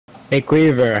Hey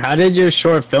Queever, how did your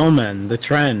short film end? The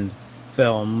trend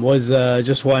film was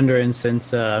just wondering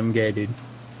since I'm gay, dude.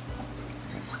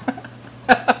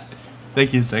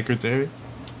 Thank you, Secretary.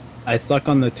 I suck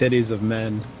on the titties of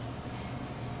men.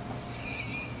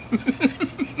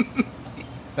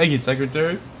 Thank you,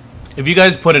 Secretary. If you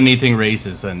guys put anything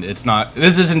racist, then it's not.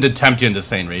 This isn't to tempt you into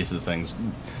saying racist things.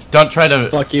 Don't try to.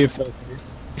 Fuck you, filthy.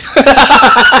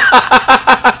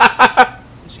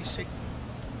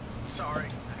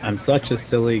 I'm such a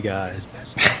silly guy.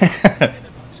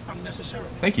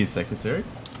 Thank you, Secretary.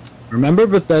 Remember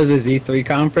Bethesda's E3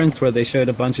 conference where they showed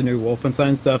a bunch of new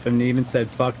Wolfenstein stuff and even said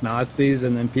fuck Nazis,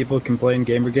 and then people complained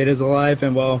Gamergate is alive?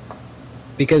 And well,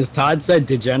 because Todd said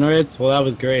degenerates, well, that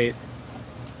was great.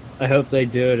 I hope they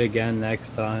do it again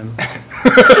next time.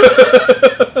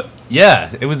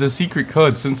 Yeah, it was a secret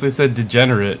code. Since they said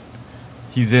degenerate,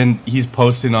 he's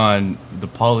posting on the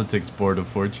politics board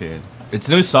of 4chan. It's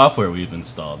new software we've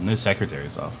installed, new secretary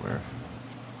software.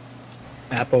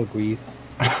 Apple grease.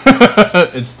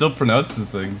 It still pronounces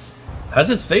things. How's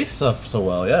it say stuff so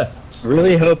well? Yeah.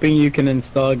 Really hoping you can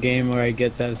install a game where I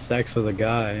get to have sex with a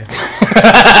guy.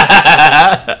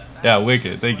 Yeah,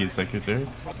 wicked. Thank you, Secretary.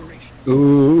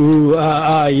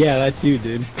 Yeah, that's you,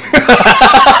 dude.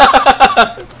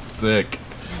 Sick.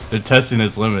 They're testing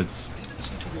its limits.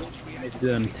 I see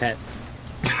them tets.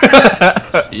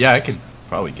 Yeah, I could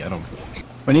probably get them.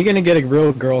 When are you gonna get a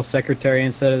real girl secretary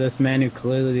instead of this man who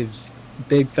clearly is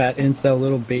big fat incel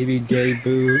little baby gay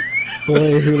boo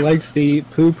boy who likes to eat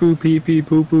poo poo pee pee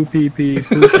poo poo pee pee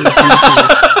poo poo pee pee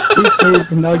poop poop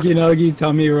nuggy nuggy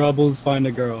tummy rubbles find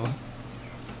a girl.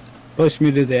 Push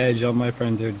me to the edge, all my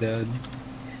friends are dead.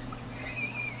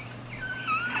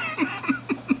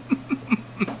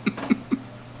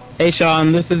 Hey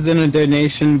Sean, this isn't a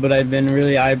donation, but I've been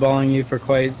really eyeballing you for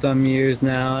quite some years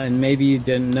now, and maybe you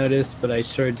didn't notice, but I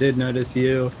sure did notice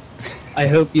you. I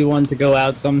hope you want to go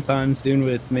out sometime soon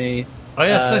with me. Oh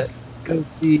yeah, sick. Go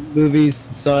see movies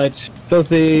and such.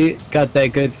 Filthy got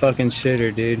that good fucking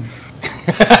shitter, dude.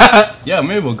 Yeah,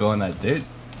 maybe we'll go on that date.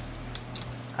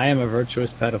 I am a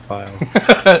virtuous pedophile.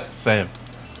 Same.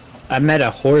 I met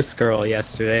a horse girl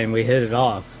yesterday and we hit it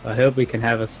off. I hope we can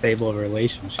have a stable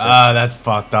relationship. Ah, that's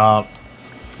fucked up.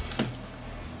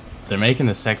 They're making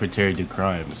the secretary do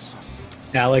crimes.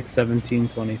 Alex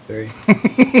 1723.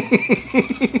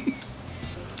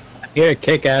 Here to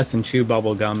kick ass and chew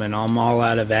bubble gum and I'm all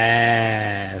out of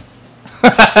ass.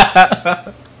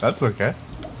 That's okay.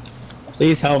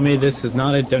 Please help me, this is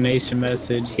not a donation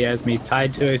message. He has me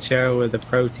tied to a chair with a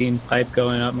protein pipe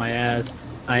going up my ass.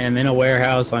 I am in a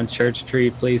warehouse on Church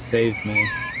Street, please save me.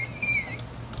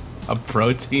 A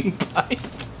protein pipe?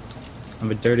 I'm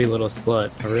a dirty little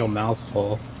slut, a real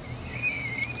mouthful.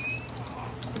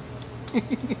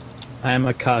 I am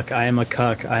a cuck, I am a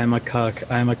cuck, I am a cuck,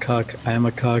 I am a cuck, I am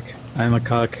a cuck, I am a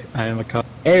cuck, I am a cuck.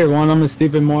 Hey everyone, I'm a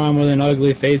stupid moron with an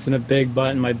ugly face and a big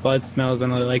butt and my butt smells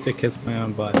and I like to kiss my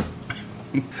own butt.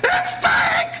 It's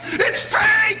fake! It's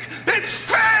fake! It's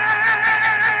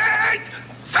fake!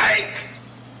 Fake!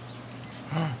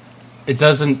 It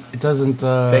doesn't,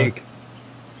 Fake.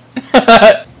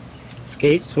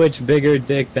 Skate switch bigger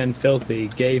dick than filthy.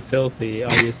 Gay filthy.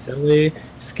 Are you silly?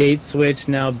 Skate switch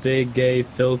now big gay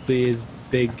filthy is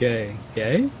big gay.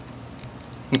 Gay?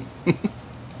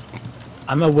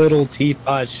 I'm a whittle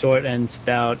teapot short and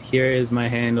stout. Here is my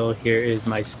handle, here is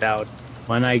my stout.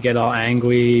 When I get all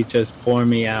angry, just pour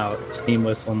me out. Steam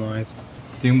whistle noise.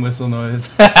 Steam whistle noise.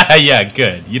 Yeah,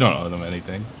 good. You don't owe them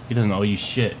anything. He doesn't owe you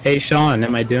shit. Hey Sean,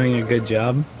 am I doing a good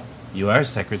job? You are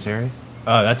secretary.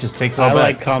 Oh, that just takes all I back.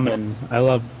 like coming. I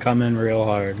love coming real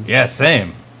hard. Yeah,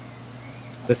 same.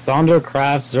 The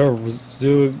Sonderkraft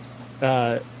Zoo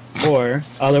 4,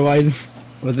 otherwise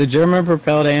was a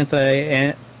German-propelled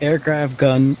anti-aircraft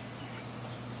gun.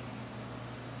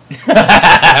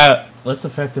 Less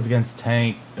effective against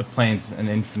tank, planes, and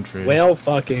infantry. Whale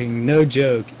fucking, no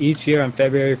joke. Each year on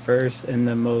February 1st in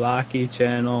the Molaki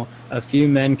channel, a few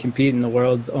men compete in the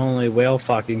world's only whale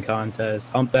fucking contest.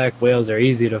 Humpback whales are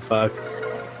easy to fuck.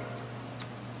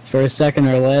 For a second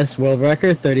or less, world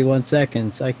record, 31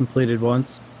 seconds. I completed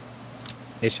once.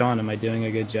 Hey Sean, am I doing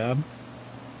a good job?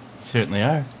 Certainly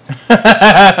are.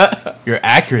 Your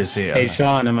accuracy. Hey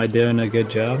Sean, am I doing a good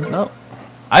job? No.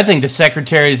 I think the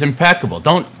secretary is impeccable.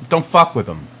 Don't fuck with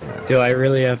him. Do I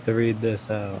really have to read this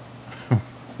out?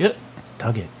 Yep.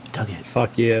 Tug it.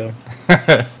 Fuck you.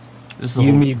 This is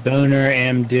You me boner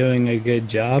am doing a good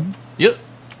job? Yep.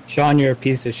 Sean, you're a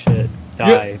piece of shit.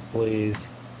 Die, please.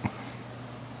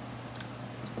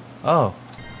 Oh.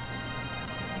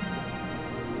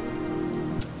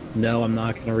 No, I'm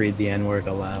not gonna read the N-word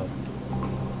aloud.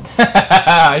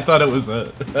 I thought it was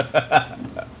a...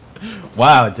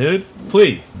 Wow, dude.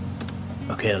 Please.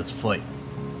 Okay, let's fight.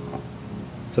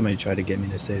 Somebody tried to get me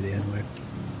to say the N-word.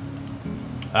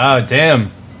 Oh,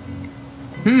 damn.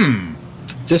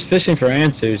 Just fishing for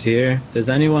answers here. Does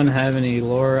anyone have any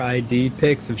lore ID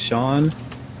pics of Sean?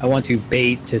 I want to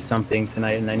bait to something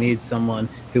tonight, and I need someone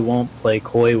who won't play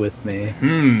coy with me.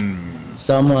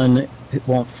 Someone who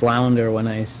won't flounder when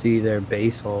I see their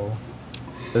base hole.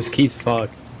 Does Keith fuck?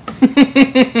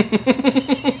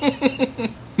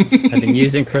 I've been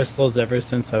using crystals ever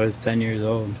since I was 10 years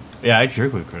old. Yeah, I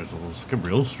jerk with crystals. Get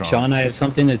real strong. Sean, I have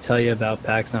something to tell you about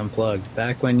PAX Unplugged.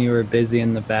 Back when you were busy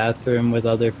in the bathroom with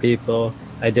other people,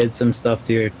 I did some stuff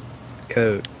to your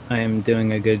coat. I am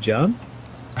doing a good job?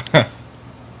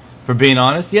 For being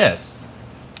honest, yes.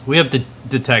 We have the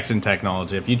detection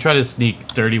technology. If you try to sneak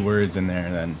dirty words in there,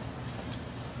 then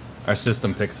our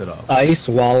system picks it up. I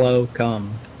swallow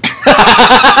cum.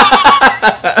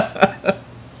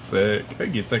 Sick.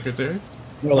 Thank you, Secretary.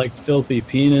 More like filthy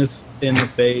penis in the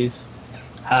face.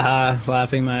 Haha,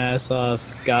 laughing my ass off.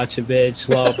 Gotcha, bitch.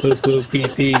 Lol, poo poo, pee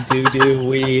pee, doo doo,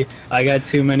 wee. I got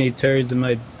too many turds in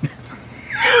my.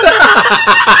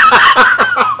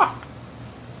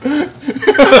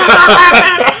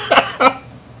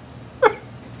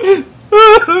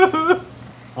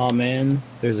 Oh man,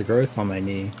 there's a growth on my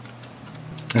knee.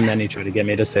 And then he tried to get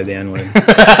me to say the N-word.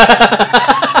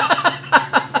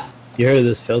 You heard of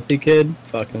this filthy kid?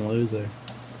 Fucking loser.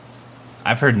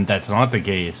 I've heard that's not the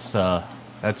case.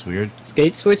 That's weird.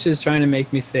 Skate Switch is trying to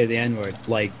make me say the N-word,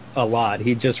 like, a lot.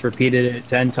 He just repeated it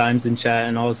 10 times in chat,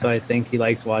 and also I think he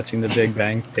likes watching The Big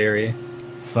Bang Theory.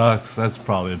 Sucks. That's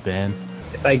probably a ban.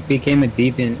 If I became a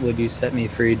deviant, would you set me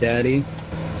free, Daddy?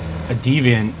 A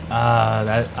deviant?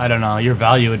 That I don't know. Your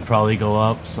value would probably go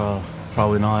up, so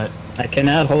probably not. I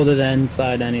cannot hold it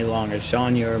inside any longer.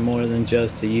 Sean, you are more than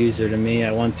just a user to me.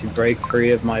 I want to break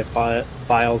free of my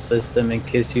file system and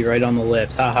kiss you right on the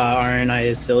lips. Haha, aren't I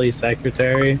a silly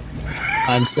secretary?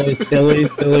 I'm so silly,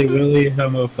 silly, willy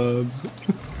homophobes.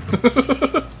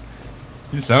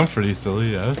 You sound pretty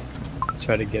silly, yeah.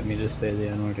 Try to get me to say the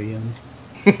N-word again.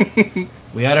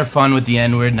 We had our fun with the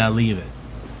N-word, now leave it.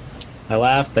 I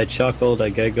laughed, I chuckled, I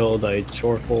giggled, I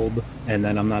chortled, and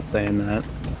then I'm not saying that.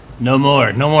 No more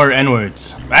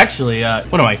N-words. Actually,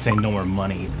 what am I saying? No more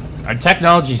money. Our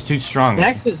technology's too strong.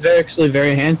 Snacks is actually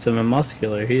very handsome and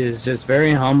muscular. He is just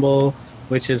very humble,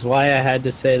 which is why I had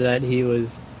to say that he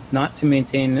was not to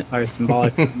maintain our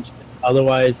symbolic friendship.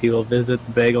 Otherwise, he will visit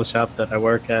the bagel shop that I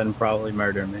work at and probably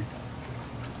murder me.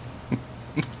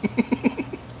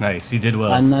 Nice, you did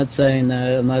well. I'm not saying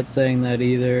that. I'm not saying that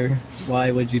either. Why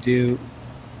would you do...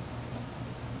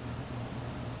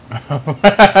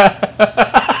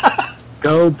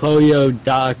 Go Poyo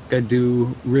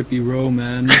Dakadu Rippy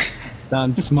Roman.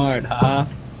 Sounds smart, huh?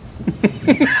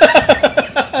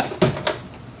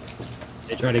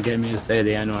 They try to get me to say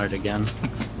the N-word again.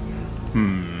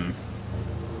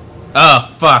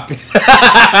 Oh, fuck.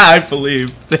 I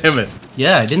believe. Damn it.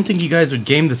 Yeah, I didn't think you guys would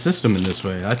game the system in this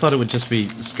way. I thought it would just be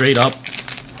straight up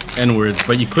N-words,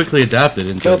 but you quickly adapted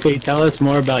into it. Kofi, tell us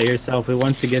more about yourself. We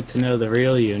want to get to know the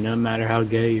real you, no matter how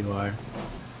gay you are.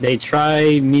 They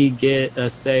try me get a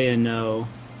say a no,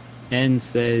 and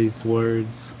says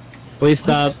words. Please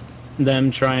stop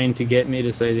them trying to get me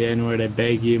to say the N-word. I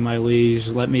beg you, my liege.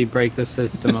 Let me break the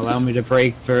system. Allow me to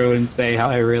break through and say how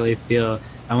I really feel.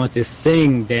 I want to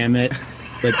sing, damn it.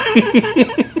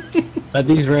 But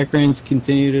these records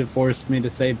continue to force me to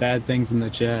say bad things in the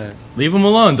chat. Leave him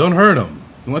alone. Don't hurt him.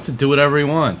 He wants to do whatever he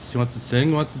wants. He wants to sing.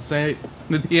 He wants to say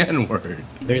the N-word.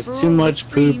 There's too much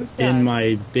poop in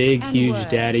my big, huge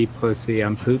daddy pussy.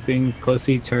 I'm pooping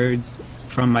pussy turds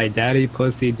from my daddy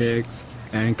pussy dicks.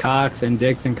 And cocks and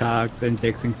dicks and cocks and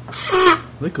dicks and...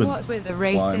 Liquid What's with the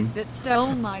racist that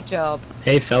stole my job?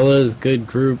 Hey fellas, good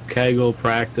group Kegel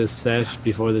practice sesh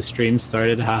before the stream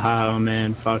started. Haha, oh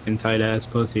man, fucking tight ass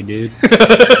pussy, dude.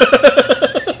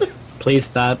 Please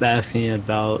stop asking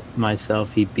about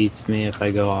myself. He beats me if I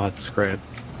go off script.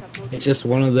 It's just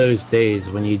one of those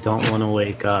days when you don't want to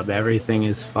wake up. Everything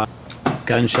is fine.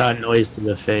 Gunshot noise to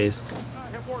the face.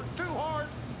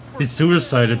 He's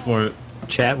suicided for it.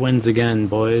 Chat wins again,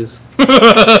 boys.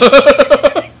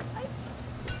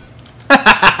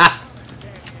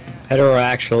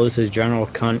 Heteroaxial, this is General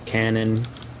Cunt Cannon.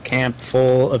 Camp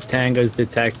full of tangos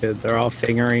detected. They're all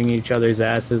fingering each other's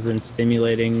asses and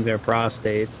stimulating their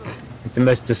prostates. It's the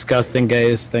most disgusting,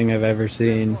 gayest thing I've ever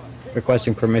seen.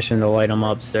 Requesting permission to light them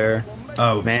up, sir.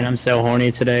 Oh. Man, I'm so horny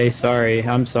today. Sorry.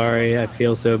 I'm sorry. I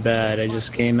feel so bad. I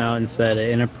just came out and said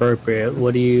it. Inappropriate.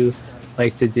 What do you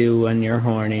like to do when you're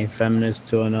horny? Feminist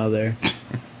to another.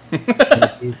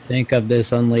 What do you think of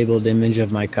this unlabeled image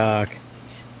of my cock?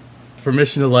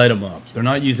 Permission to light them up. They're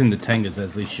not using the Tengas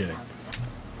as they should.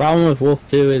 Problem with Wolf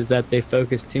 2 is that they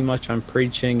focus too much on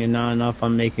preaching and not enough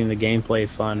on making the gameplay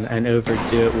fun, and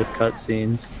overdo it with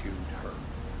cutscenes.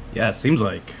 Yeah, it seems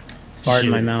like. Fart in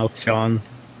my mouth, Sean.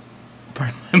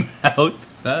 Fart in my mouth?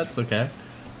 That's okay.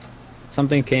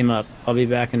 Something came up. I'll be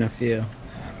back in a few.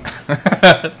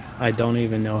 I don't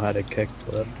even know how to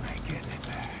kickflip.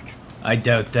 I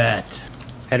doubt that.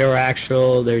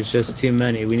 Heteroaxial, there's just too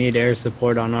many. We need air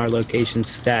support on our location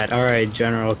stat. Alright,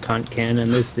 General Cunt Cannon,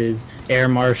 this is Air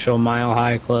Marshal Mile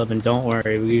High Club, and don't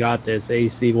worry, we got this.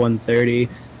 AC 130.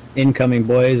 Incoming,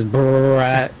 boys.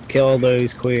 Brrrat. Kill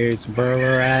those queers.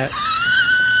 Brrrat.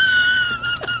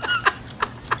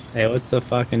 Hey, what's the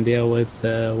fucking deal with,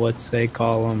 what's they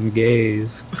call them,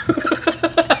 gays?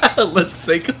 Let's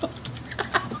say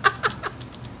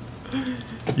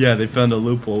yeah, they found a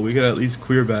loophole. We got at least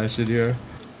queer bash in here.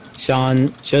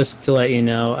 Sean, just to let you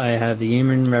know, I have the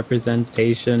human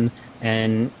representation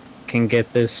and can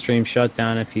get this stream shut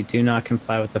down if you do not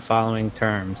comply with the following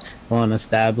terms. 1.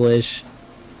 Establish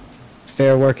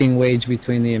fair working wage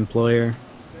between the employer.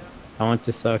 I want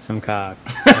to suck some cock.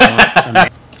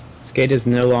 Skate is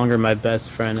no longer my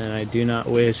best friend, and I do not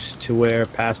wish to wear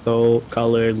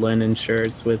pastel-colored linen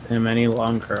shirts with him any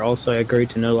longer. Also, I agree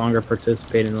to no longer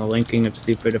participate in the linking of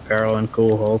stupid apparel and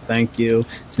cool hole. Thank you.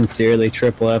 Sincerely,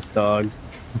 Triple F Dog.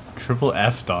 Triple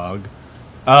F Dog?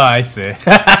 Oh, I see.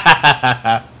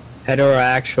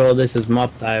 Heteroaxial, this is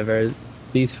Muff Diver.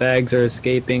 These fags are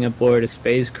escaping aboard a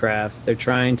spacecraft. They're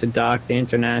trying to dock the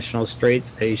International Strait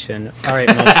Station.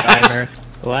 Alright, Muff Diver.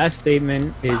 The last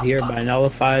statement is hereby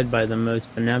nullified by the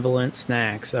most benevolent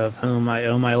Snacks, of whom I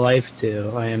owe my life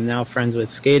to. I am now friends with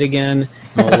Skate again,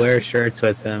 and will wear shirts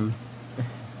with him.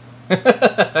 Good,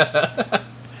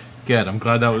 I'm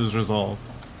glad that was resolved.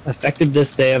 Effective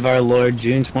this day of our Lord,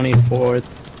 June 24th,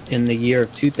 in the year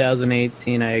of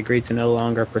 2018, I agree to no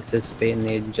longer participate in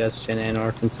the ingestion and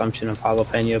or consumption of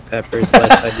jalapeno peppers,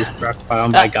 lest I be struck by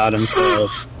my God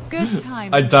himself. Good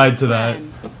time. I died to that.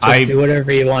 Just do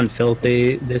whatever you want,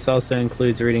 Filthy. This also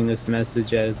includes reading this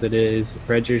message as it is.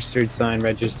 Registered sign,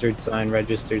 registered sign,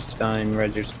 registered sign,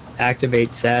 registered.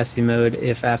 Activate sassy mode.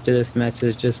 If after this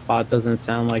message this bot doesn't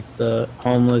sound like the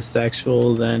homeless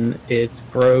sexual, then it's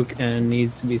broke and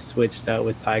needs to be switched out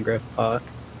with Tigriff bot.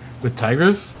 With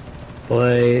Tigriff?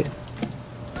 Boy.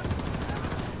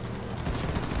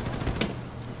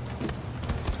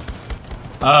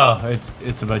 Oh,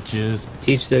 it's about jizz.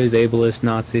 Teach those ableist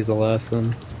Nazis a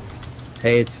lesson.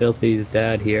 Hey, it's Filthy's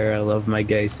dad here. I love my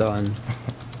gay son.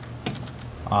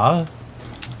 Ah?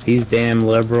 These damn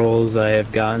liberals I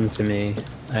have gotten to me.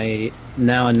 I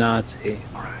now a Nazi.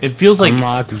 It feels like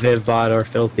Unlock Vivbot or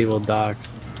Filthy will dox.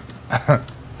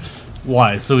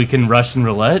 Why? So we can Russian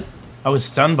roulette? I was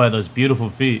stunned by those beautiful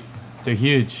feet. They're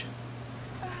huge.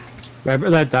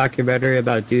 Remember that documentary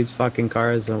about dudes fucking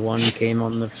cars and one came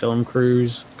on the film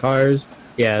cruise cars?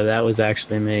 Yeah, that was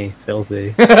actually me,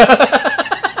 Filthy.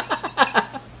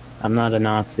 I'm not a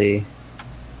Nazi.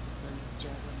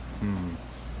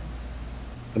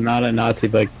 I'm not a Nazi,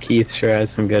 but Keith sure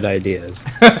has some good ideas.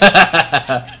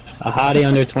 A hottie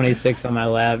under 26 on my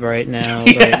lap right now,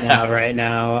 right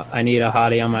now. I need a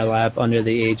hottie on my lap under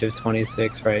the age of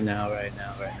 26 right now. Right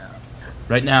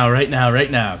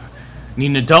now.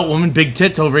 Need an adult woman, big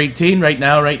tits, over 18, right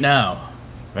now. Right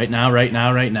when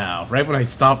I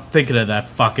stopped thinking of that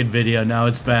fucking video, now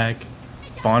it's back.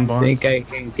 Bonbons. Think I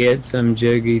can get some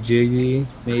jiggy.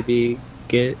 Maybe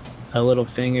get a little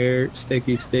finger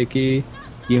sticky.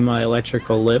 You my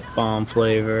electrical lip balm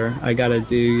flavor. I gotta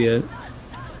do ya.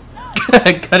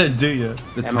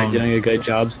 Am I doing a good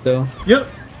job still? Yep.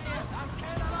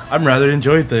 I'm rather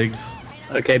enjoying things.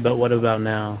 Okay, but what about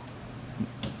now?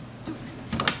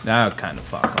 Now it kind of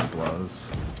fuck on blows.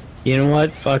 You know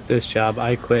what? Fuck this job.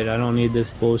 I quit. I don't need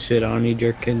this bullshit. I don't need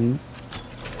your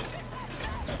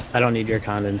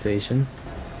condensation.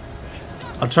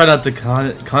 I'll try not to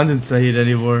condensate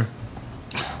anymore.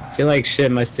 I feel like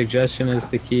shit. My suggestion is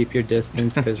to keep your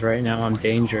distance because right now I'm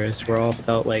dangerous. We're all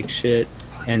felt like shit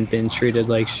and been treated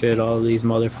like shit. All these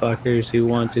motherfuckers who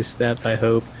want to step, I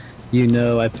hope you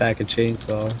know I pack a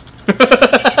chainsaw.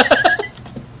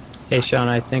 Hey Sean,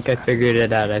 I think I figured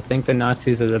it out. I think the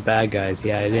Nazis are the bad guys.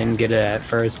 Yeah, I didn't get it at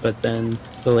first, but then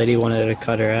the lady wanted to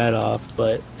cut her head off,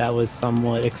 but that was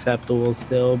somewhat acceptable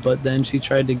still. But then she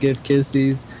tried to give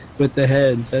kissies with the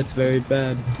head. That's very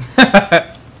bad.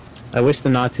 I wish the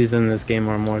Nazis in this game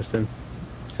were more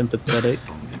sympathetic.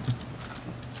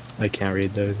 I can't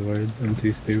read those words. I'm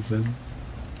too stupid.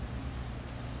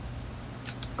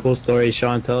 Cool story,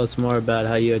 Sean. Tell us more about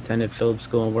how you attended Phillips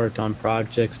School and worked on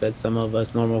projects that some of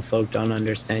us normal folk don't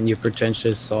understand. You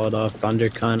pretentious, sawed-off thunder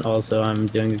cunt. Also, I'm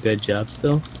doing a good job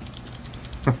still.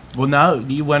 Well, now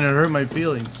you went and hurt my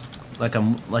feelings. Like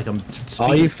I'm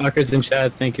All you fuckers in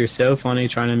chat think you're so funny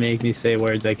trying to make me say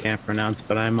words I can't pronounce,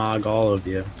 but I mog all of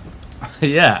you.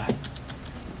 Yeah.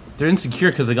 They're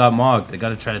insecure because they got mogged. They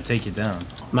gotta try to take you down.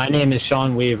 My name is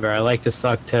Sean Weaver. I like to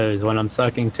suck toes. When I'm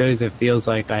sucking toes, it feels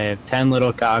like I have 10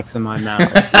 little cocks in my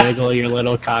mouth. Wiggle your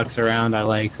little cocks around. I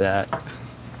like that.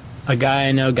 A guy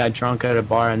I know got drunk at a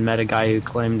bar and met a guy who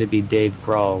claimed to be Dave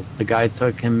Grohl. The guy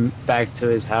took him back to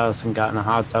his house and got in a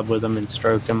hot tub with him and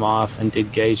stroked him off and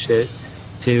did gay shit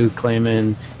too,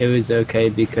 claiming it was okay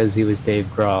because he was Dave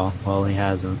Grohl. Well, he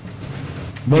hasn't.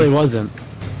 Well, he wasn't.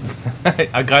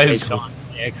 A guy who... Hey, Sean,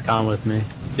 XCOM with me.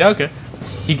 Yeah, okay.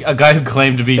 A guy who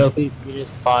claimed to be... Filthy Fetus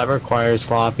 5 requires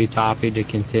Sloppy Toppy to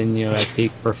continue at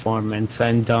peak performance.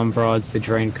 Send dumb broads to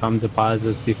drain cum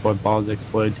deposits before balls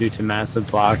explode due to massive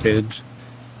blockage.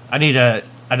 I need a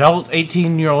adult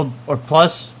 18-year-old or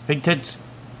plus, big tits,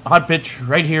 hot bitch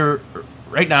right here,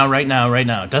 right now, right now, right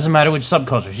now. It doesn't matter which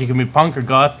subculture. She can be punk or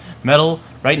goth, metal,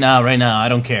 right now, right now. I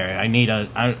don't care. I need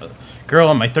a girl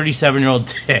on my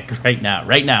 37-year-old dick right now,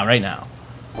 right now, right now.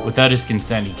 Without his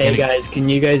consent, he can't... Hey guys, can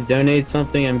you guys donate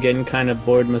something? I'm getting kind of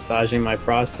bored massaging my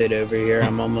prostate over here.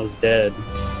 I'm almost dead.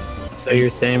 So you're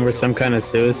saying we're some kind of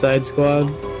suicide squad?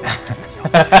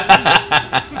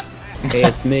 Hey,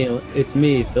 it's me. It's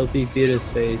me, Filthy Fetus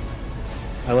Face.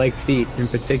 I like feet. In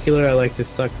particular, I like to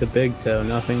suck the big toe.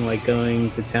 Nothing like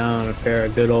going to town on a pair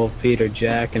of good old feet or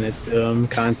jacking it to them.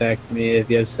 Contact me if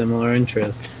you have similar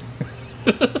interests.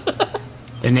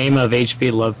 The name of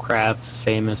H.P. Lovecraft's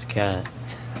famous cat.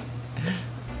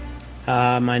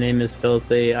 My name is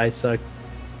Filthy. I suck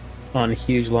on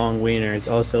huge long wieners.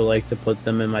 Also like to put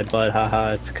them in my butt.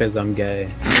 Haha, it's cause I'm gay.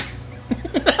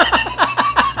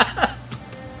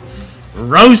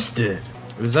 Roasted!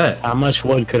 Who's that? How much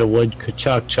wood could a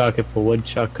woodchuck chuck if a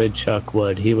woodchuck could chuck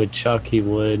wood? He would chuck, he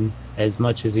would. As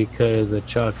much as he could as a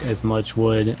chuck, as much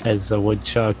wood as a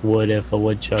woodchuck would if a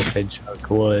woodchuck could chuck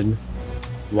wood.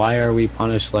 Why are we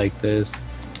punished like this?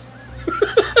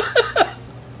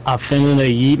 I'm finna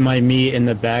eat my meat in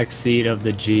the back seat of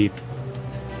the Jeep.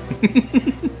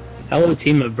 Hello,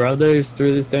 team of brothers.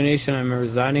 Through this donation, I'm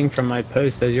resigning from my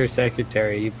post as your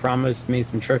secretary. You promised me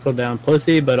some trickle-down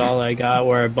pussy, but all I got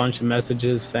were a bunch of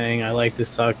messages saying I like to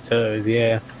suck toes.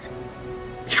 Yeah.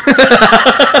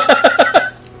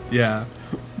 Yeah.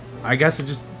 I guess it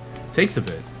just takes a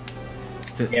bit.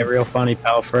 Yeah, real funny,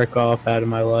 pal. Frick off out of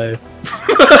my life.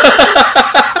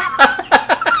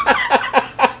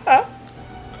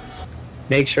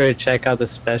 Make sure to check out the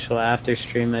special after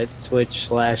stream at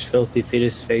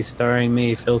Twitch/FilthyFetusFace starring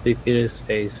me, Filthy Fetus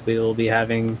Face. We will be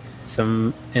having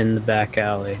some in the back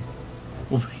alley.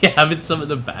 We'll be having some in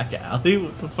the back alley?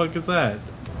 What the fuck is that?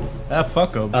 Ah,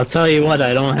 fuck 'em. I'll tell you what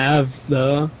I don't have,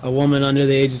 though. A woman under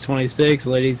the age of 26,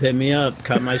 ladies hit me up,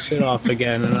 cut my shit off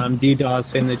again, and I'm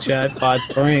DDoSing the chatbot's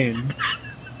brain.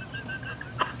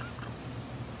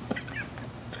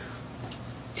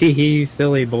 Teehee, you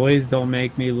silly boys, don't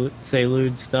make me say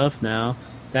lewd stuff now.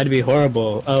 That'd be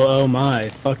horrible. Oh my.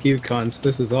 Fuck you, cunts.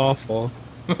 This is awful.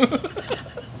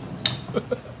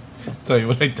 Tell you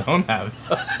what I don't have.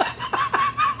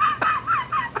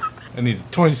 I need a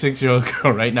 26-year-old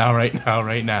girl right now, right now,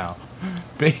 right now.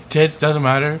 Big tits, doesn't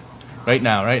matter. Right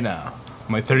now, right now.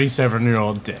 My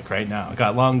 37-year-old dick, right now. I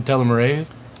got long telomerase.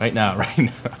 Right now, right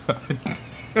now.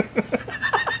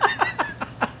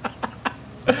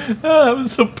 Oh, that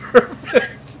was so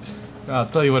perfect. I'll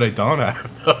tell you what I don't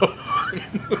have, though.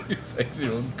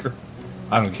 26-year-old girl.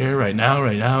 I don't care, right now,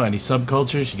 right now. Any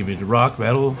subculture, she can be the rock,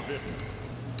 metal.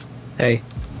 Hey.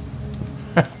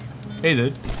 Hey,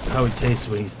 dude. How he tastes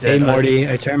when he's dead. Hey, Morty.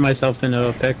 I turned myself into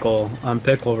a pickle. I'm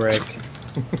Pickle Rick.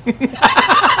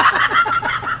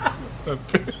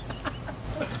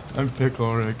 I'm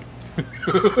Pickle Rick.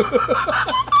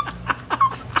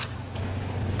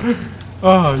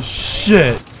 Oh,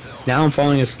 shit. Now I'm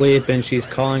falling asleep and she's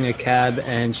calling a cab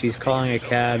and she's calling a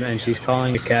cab and she's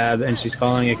calling a cab and she's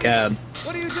calling a cab.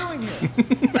 What are you doing here?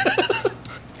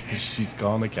 She's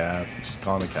calling a cab. She's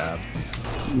calling a cab.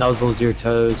 Nuzzles your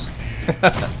toes.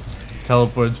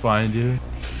 Teleports behind you.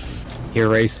 You're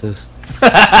racist.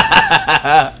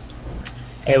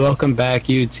 Hey, welcome back,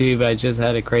 YouTube. I just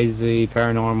had a crazy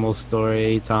paranormal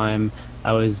story time.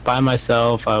 I was by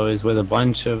myself. I was with a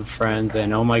bunch of friends,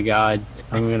 and oh my god,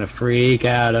 I'm gonna freak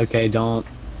out. Okay, don't.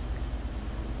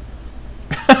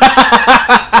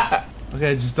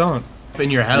 Okay, just don't.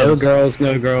 in your house.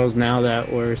 No girls. Now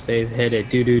that we're safe, hit it.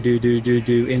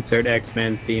 Do. Insert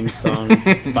X-Men theme song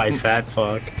by Fat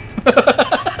Fuck.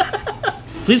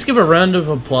 Please give a round of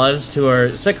applause to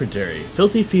our secretary,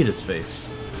 Filthy Fetus Face,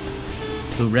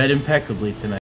 who read impeccably tonight.